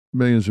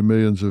millions and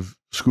millions of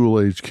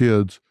school-age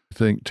kids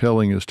think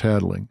telling is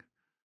tattling,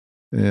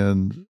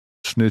 and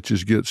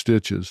snitches get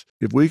stitches.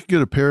 If we could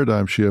get a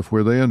paradigm shift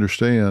where they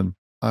understand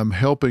I'm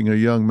helping a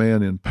young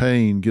man in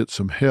pain get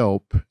some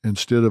help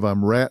instead of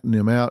I'm ratting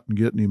him out and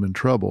getting him in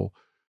trouble,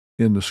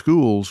 in the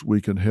schools we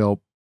can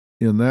help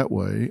in that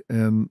way,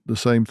 and the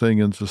same thing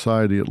in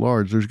society at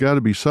large. There's got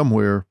to be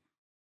somewhere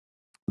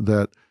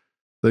that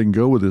they can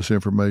go with this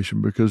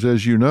information because,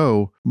 as you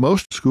know,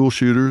 most school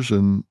shooters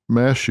and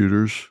mass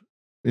shooters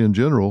in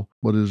general,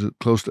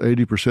 close to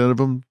 80% of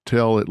them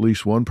tell at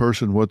least one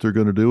person what they're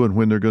going to do and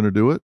when they're going to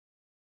do it.